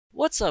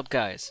What's up,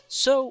 guys?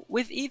 So,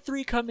 with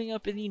E3 coming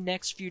up in the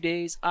next few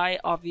days, I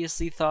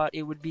obviously thought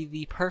it would be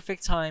the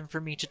perfect time for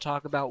me to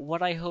talk about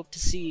what I hope to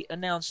see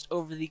announced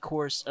over the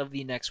course of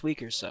the next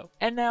week or so.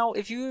 And now,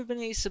 if you have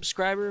been a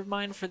subscriber of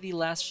mine for the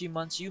last few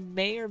months, you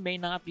may or may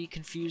not be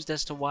confused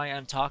as to why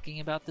I'm talking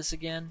about this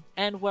again.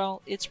 And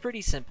well, it's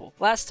pretty simple.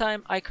 Last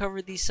time I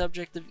covered the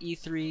subject of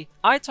E3,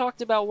 I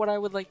talked about what I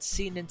would like to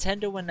see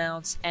Nintendo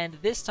announce, and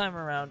this time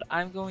around,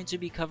 I'm going to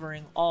be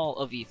covering all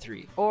of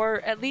E3. Or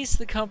at least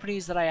the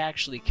companies that I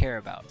actually care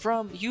about.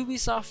 From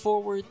Ubisoft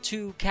forward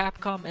to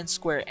Capcom and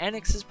Square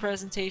Enix's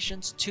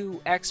presentations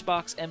to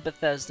Xbox and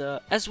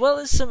Bethesda, as well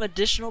as some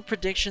additional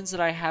predictions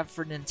that I have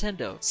for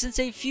Nintendo, since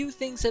a few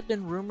things have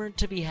been rumored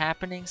to be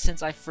happening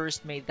since I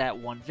first made that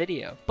one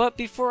video. But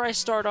before I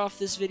start off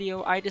this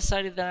video, I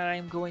decided that I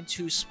am going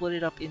to split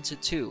it up into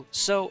two.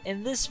 So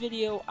in this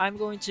video, I'm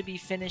going to be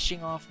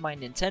finishing off my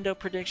Nintendo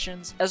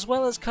predictions, as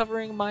well as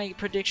covering my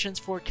predictions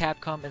for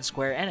Capcom and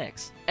Square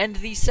Enix. And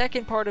the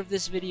second part of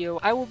this video,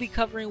 I will be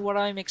covering what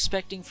I'm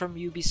expecting from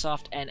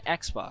Ubisoft and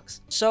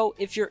Xbox. So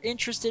if you're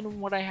interested in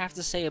what I have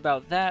to say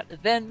about that,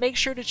 then make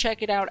sure to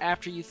check it out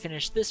after you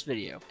finish this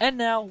video. And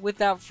now,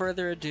 without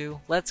further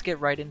ado, let's get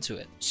right into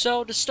it.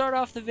 So to start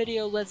off the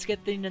video, let's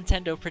get the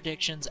Nintendo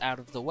predictions out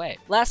of the way.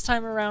 Last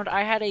time around,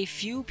 I had a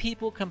few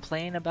people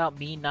complain about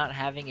me not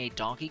having a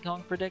Donkey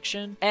Kong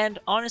prediction, and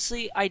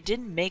honestly, I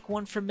didn't make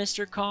one for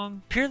Mr.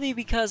 Kong, purely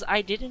because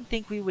I didn't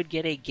think we would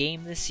get a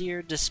game this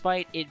year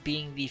despite it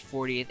being the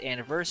 40th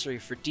anniversary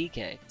for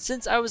DK,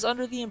 since I was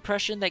under the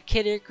impression that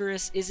Kid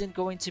Icarus isn't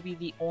going to be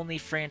the only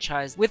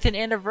franchise with an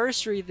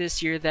anniversary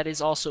this year that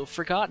is also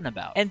forgotten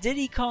about. And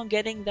Diddy Kong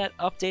getting that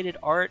updated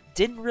art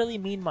didn't really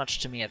mean much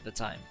to me at the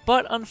time.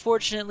 But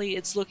unfortunately,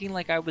 it's looking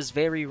like I was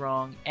very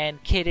wrong,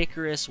 and Kid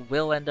Icarus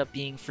will end up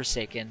being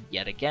forsaken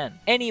yet again.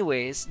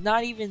 Anyways,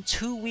 not even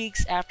 2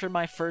 weeks after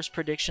my first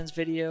predictions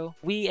video,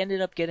 we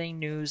ended up getting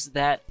news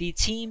that the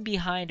team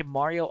behind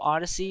Mario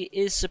Odyssey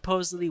is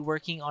supposedly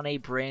working on a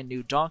brand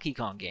new Donkey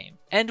Kong game.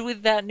 And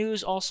with that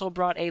news also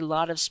brought a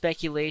lot of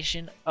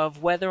speculation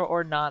of whether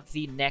or not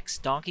the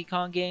next Donkey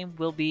Kong game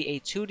will be a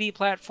 2D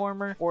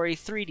platformer or a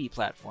 3D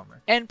platformer.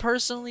 And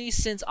personally,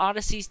 since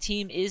Odyssey's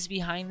team is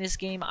behind this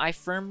game, I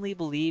firmly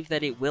believe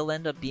that it will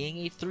end up being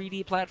a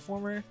 3D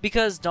platformer,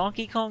 because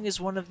Donkey Kong is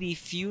one of the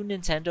few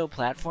Nintendo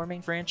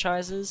platforming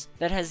franchises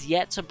that has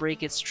yet to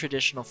break its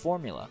traditional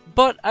formula.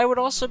 But I would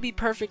also be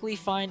perfectly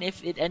fine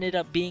if it ended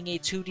up being a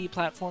 2D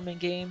platforming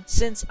game,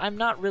 since I'm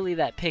not really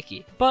that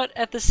picky. But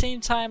at the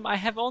same time,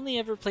 I have only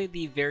ever played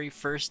the very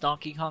first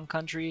Donkey Kong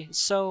Country,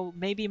 so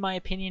maybe my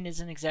opinion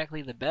isn't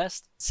exactly the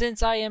best,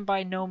 since I am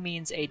by no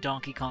means a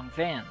Donkey Kong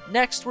fan.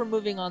 Next, we're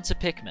moving on to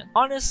Pikmin.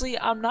 Honestly,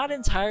 I'm not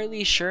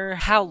entirely sure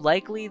how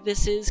likely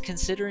this is,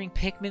 considering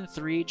Pikmin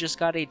 3 just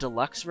got a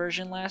deluxe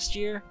version last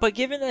year, but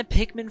given that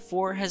Pikmin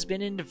 4 has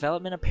been in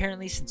development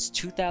apparently since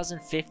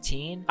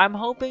 2015, I'm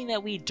hoping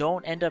that we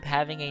don't end up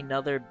having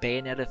another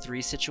Bayonetta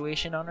 3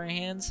 situation on our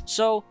hands.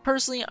 So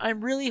personally,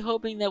 I'm really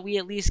hoping that we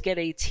at least get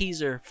a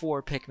teaser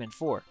for Pikmin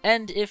 4.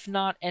 And if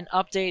not, an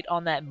update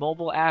on that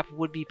mobile app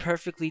would be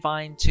perfectly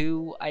fine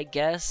too, I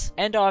guess.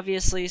 And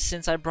obviously,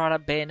 since I brought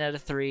up Bayonetta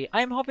 3,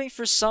 I'm hoping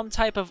for some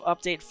type of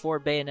update for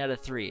Bayonetta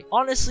 3.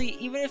 Honestly,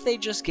 even if they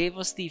just gave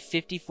us the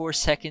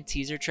 54-second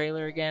teaser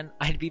trailer again,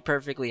 I'd be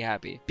perfectly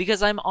happy.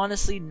 Because I'm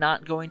honestly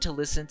not going to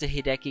listen to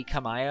Hideki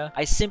Kamiya,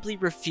 I simply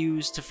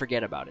refuse to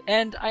forget about it.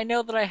 And I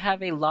know that I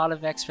have a lot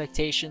of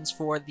expectations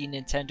for the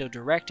Nintendo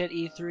Direct at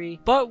E3,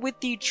 but with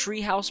the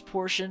Treehouse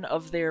portion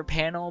of their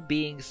panel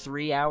being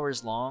 3 hours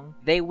long,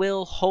 they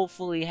will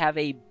hopefully have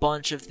a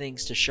bunch of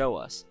things to show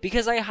us.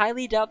 Because I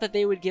highly doubt that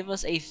they would give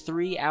us a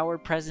 3-hour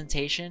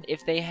presentation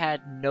if they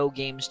had no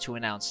games to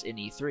announce in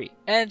E3.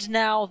 And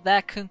now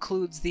that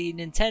concludes the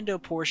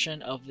Nintendo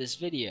portion of this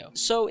video.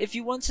 So if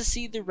you want to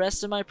see the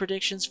rest of my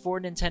predictions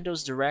for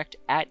Nintendo's Direct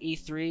at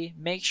E3,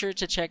 make sure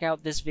to check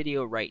out this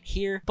video right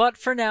here. But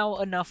for now,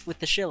 enough with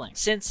the shilling.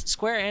 Since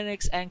Square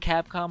Enix and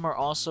Capcom are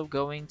also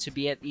going to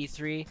be at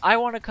E3, I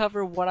want to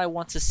cover what I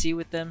want to see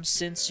with them,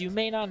 since you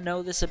may not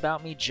know this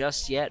about me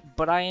just yet,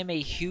 but I am a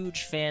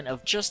huge fan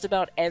of just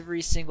about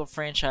every single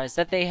franchise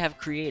that they have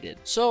created.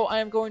 So I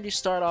am going to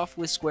start off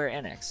with Square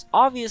Enix.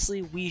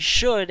 Obviously, we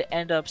should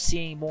end up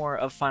seeing more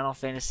of Final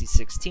Fantasy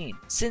 16,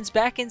 since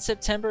back in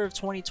September of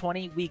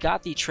 2020, we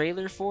got the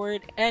trailer for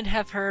it and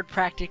have heard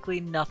practically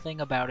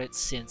nothing about it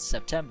since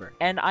September.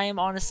 And I am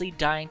honestly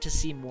dying to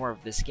see more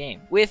of this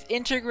game. With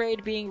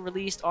Intergrade being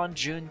released on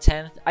June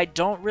 10th, I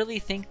don't really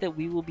think that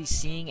we will be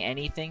seeing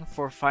anything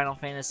for Final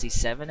Fantasy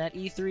 7 at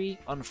E3,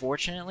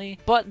 unfortunately,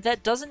 but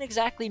that doesn't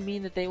exactly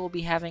mean that they will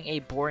be having a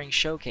boring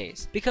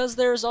showcase, because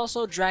there is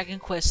also Dragon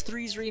Quest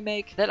III's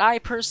remake that I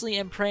personally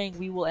am praying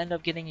we will end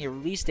up getting a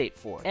release date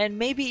for, and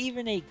maybe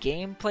even a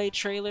gameplay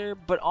trailer,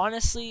 but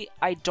honestly,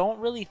 I don't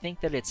really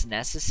think that it's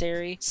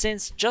necessary,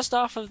 since just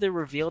off of the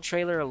reveal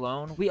trailer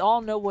alone, we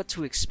all know what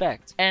to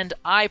expect, and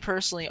I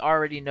personally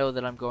already know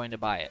that I'm going to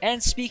buy it.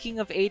 And speaking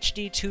of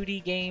HD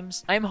 2D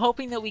games, I'm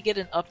hoping that we get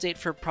an update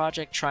for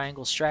Project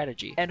Triangle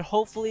Strategy, and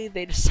hopefully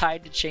they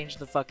decide to change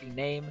the fucking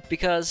name,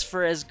 because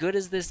for as good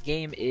as this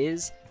game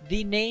is,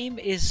 The name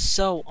is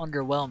so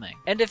underwhelming,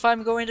 and if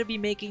I'm going to be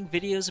making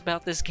videos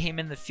about this game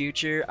in the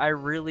future, I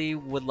really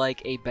would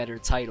like a better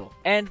title.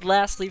 And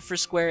lastly, for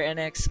Square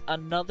Enix,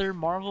 another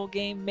Marvel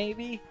game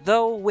maybe?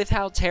 Though with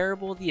how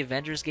terrible the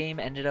Avengers game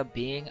ended up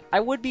being, I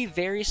would be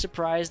very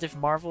surprised if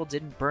Marvel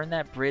didn't burn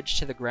that bridge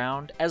to the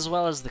ground, as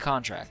well as the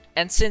contract.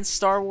 And since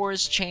Star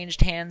Wars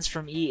changed hands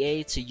from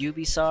EA to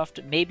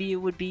Ubisoft, maybe it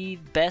would be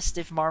best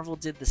if Marvel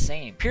did the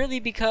same. Purely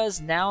because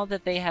now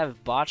that they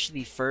have botched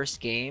the first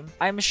game,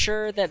 I'm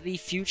sure that the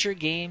future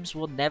games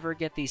will never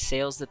get the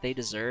sales that they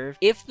deserve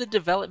if the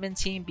development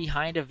team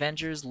behind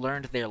Avengers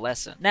learned their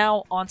lesson.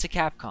 Now, on to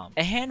Capcom.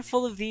 A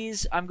handful of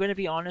these, I'm going to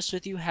be honest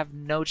with you, have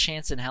no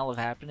chance in hell of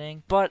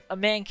happening, but a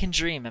man can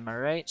dream, am I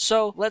right?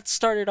 So let's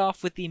start it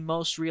off with the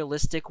most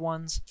realistic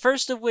ones,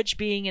 first of which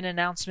being an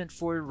announcement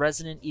for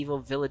Resident Evil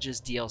Village's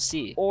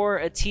DLC, or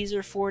a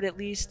teaser for it at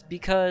least,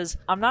 because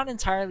I'm not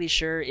entirely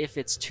sure if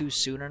it's too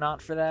soon or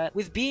not for that.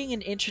 With being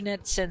an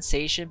internet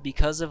sensation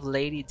because of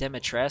Lady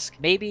Dimitrescu,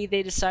 maybe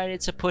they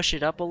decided to push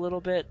it up a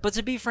little bit, but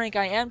to be frank,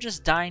 I am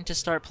just dying to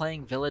start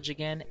playing Village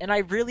again, and I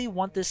really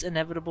want this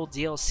inevitable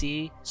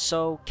DLC,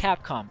 so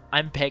Capcom,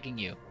 I'm begging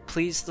you,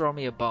 please throw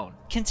me a bone.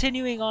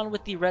 Continuing on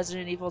with the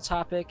Resident Evil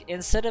topic,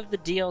 instead of the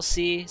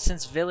DLC,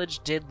 since Village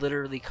did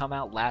literally come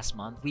out last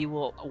month, we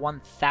will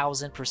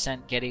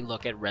 1000% get a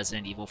look at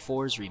Resident Evil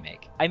 4's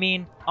remake. I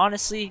mean,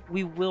 honestly,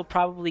 we will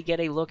probably get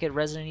a look at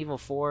Resident Evil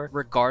 4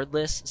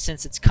 regardless,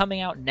 since it's coming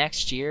out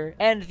next year,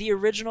 and the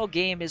original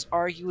game is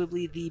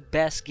arguably the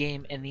best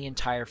game in the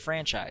entire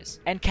franchise.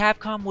 And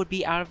Capcom would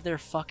be out of their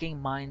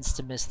fucking minds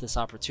to miss this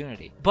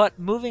opportunity. But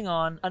moving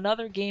on,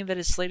 another game that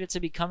is slated to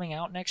be coming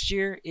out next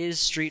year is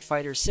Street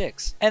Fighter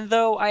 6. And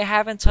though I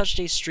haven't touched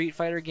a Street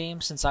Fighter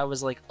game since I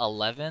was like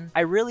 11,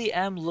 I really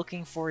am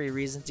looking for a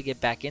reason to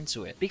get back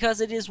into it, because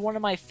it is one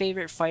of my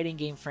favorite fighting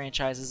game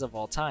franchises of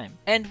all time.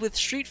 And with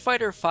Street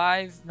Fighter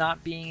 5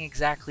 not being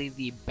exactly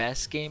the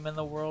best game in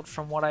the world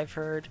from what I've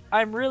heard,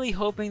 I'm really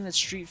hoping that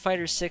Street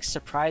Fighter 6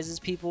 surprises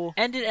people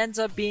and it ends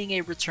up being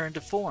a return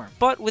to form.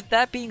 But with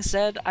that being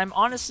said, I'm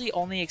honestly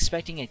only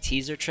expecting a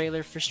teaser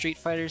trailer for Street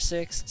Fighter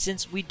 6,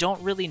 since we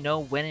don't really know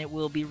when it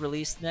will be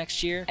released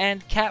next year,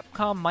 and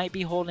Capcom might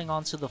be holding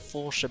on to the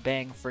full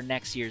shebang for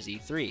next year's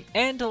E3.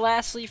 And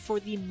lastly,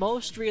 for the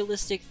most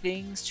realistic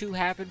things to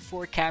happen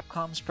for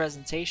Capcom's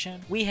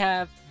presentation, we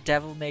have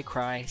Devil May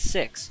Cry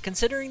 6.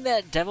 Considering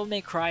that Devil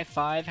May Cry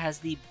 5 has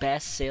the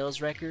best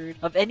sales record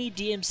of any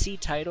DMC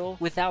title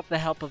without the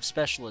help of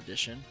Special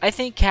Edition, I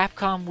think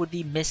Capcom would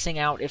be missing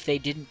out if they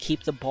didn't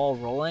keep the ball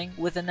rolling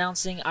with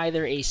announcing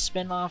either a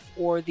spin-off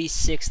or the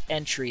 6th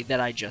entry that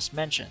I just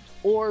mentioned.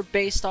 Or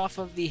based off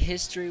of the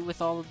history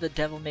with all of the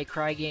Devil May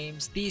Cry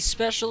games, the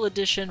Special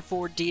Edition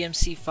for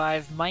DMC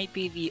 5 might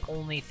be the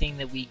only thing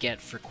that we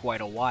get for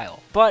quite a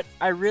while. But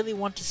I really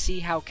want to see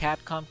how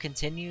Capcom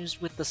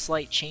continues with the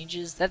slight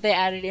changes that they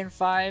added in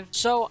 5,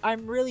 so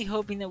I'm really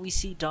hoping that we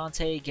see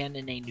Dante again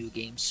in a new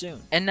game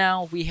soon. And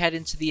now we head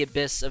into the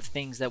abyss of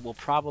things that will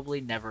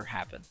probably never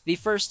happen. The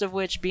first of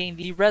which being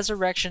the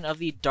resurrection of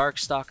the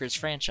Darkstalkers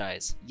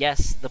franchise.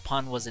 Yes, the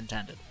pun was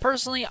intended.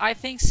 Personally, I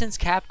think since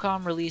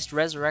Capcom released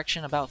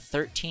Resurrection about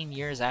 13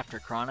 years after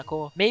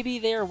Chronicle, maybe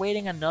they are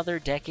waiting another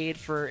decade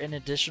for an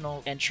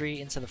additional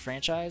entry into the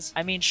franchise.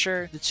 I mean,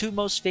 sure, the two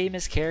most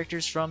famous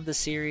characters from the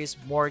series,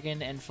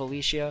 Morgan and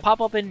Felicia,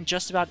 pop up in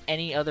just about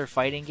any other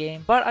fighting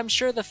game, but I'm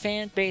sure the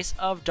fan base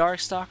of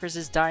Darkstalkers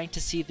is dying to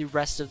see the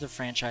rest of the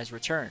franchise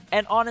return.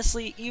 And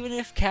honestly, even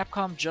if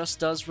Capcom just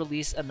does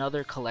release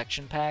another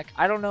collection pack,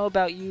 I don't know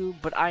about you,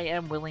 but I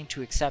am willing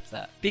to accept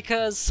that.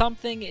 Because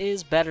something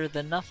is better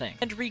than nothing.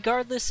 And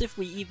regardless if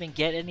we even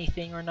get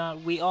anything or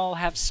not, we all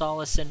have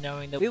solace in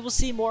knowing that we will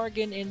see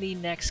Morgan in the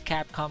next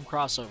Capcom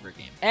crossover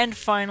game. And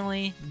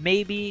finally,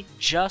 maybe,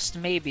 just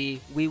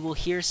maybe, we will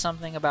hear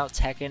something about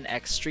Tekken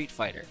X Street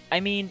Fighter. I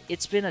mean,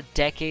 it's been a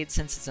decade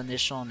since its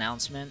initial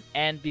announcement,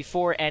 and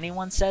before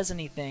anyone says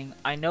anything,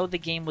 I know the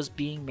game was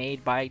being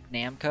made by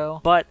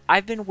Namco, but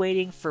I've been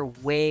waiting for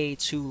way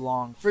too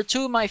long for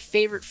two of my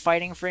favorite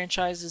fighting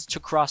franchises to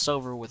cross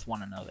over with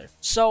one another.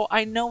 So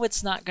I know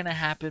it's not gonna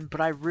happen, but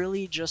I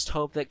really just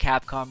hope that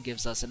Capcom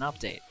gives us an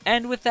update.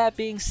 And with that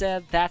being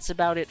said, that's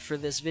about it for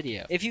this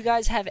video. If you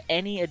guys have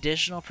any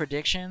additional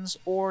predictions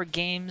or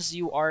games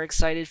you are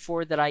excited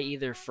for that I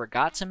either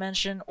forgot to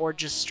mention or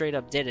just straight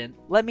up didn't,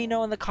 let me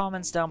know in the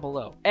comments down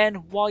below.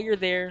 And while you're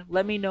there,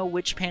 let me know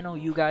which panel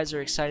you guys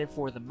are excited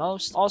for the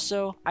most.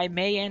 Also, I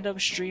may end up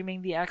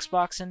streaming the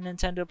Xbox and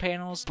Nintendo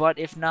panels, but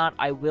if not,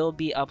 I will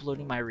be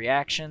uploading my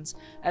reactions,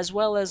 as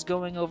well as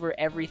going over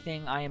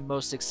everything I am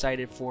most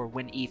excited for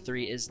when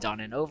E3 is done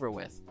and over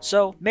with.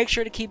 So make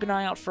sure to keep an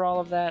eye out for all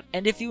of that,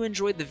 and if you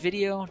enjoyed the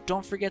video,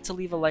 don't forget to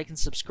leave a like and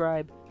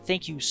subscribe.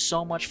 Thank you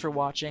so much for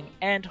watching,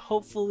 and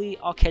hopefully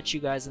I'll catch you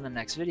guys in the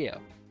next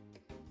video.